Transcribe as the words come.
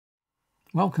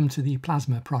Welcome to the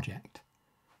PlasMa project.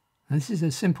 And this is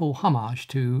a simple homage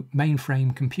to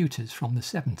mainframe computers from the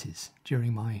 70s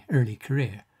during my early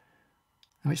career.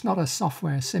 Now, it's not a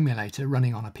software simulator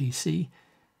running on a PC.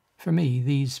 For me,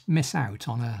 these miss out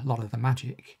on a lot of the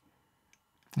magic.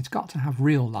 It's got to have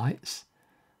real lights,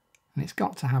 and it's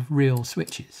got to have real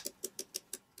switches,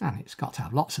 and it's got to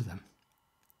have lots of them.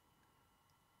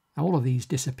 Now, all of these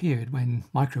disappeared when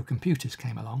microcomputers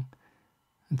came along,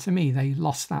 and to me they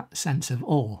lost that sense of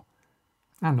awe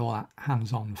and all that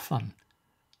hands-on fun.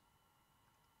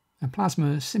 And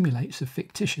PlasMa simulates a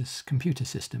fictitious computer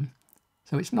system,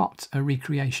 so it's not a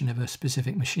recreation of a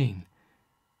specific machine.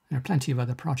 There are plenty of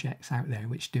other projects out there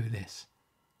which do this.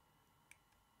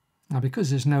 Now, because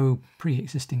there's no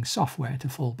pre-existing software to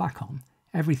fall back on,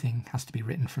 everything has to be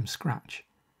written from scratch.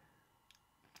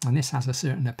 And this has a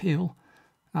certain appeal,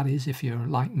 that is, if you're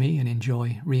like me and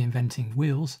enjoy reinventing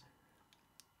wheels,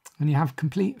 and you have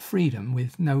complete freedom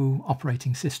with no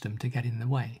operating system to get in the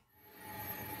way.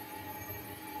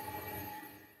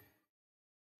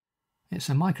 It's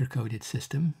a microcoded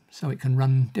system, so it can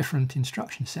run different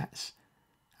instruction sets,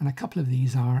 and a couple of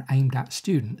these are aimed at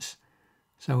students,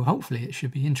 so hopefully it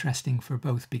should be interesting for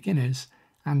both beginners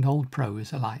and old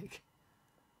pros alike.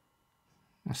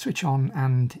 Now, switch on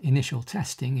and initial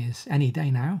testing is any day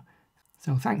now,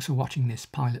 so thanks for watching this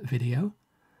pilot video.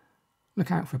 Look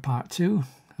out for part 2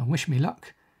 and wish me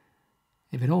luck.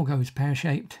 If it all goes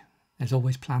pear-shaped, there's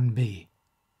always plan B.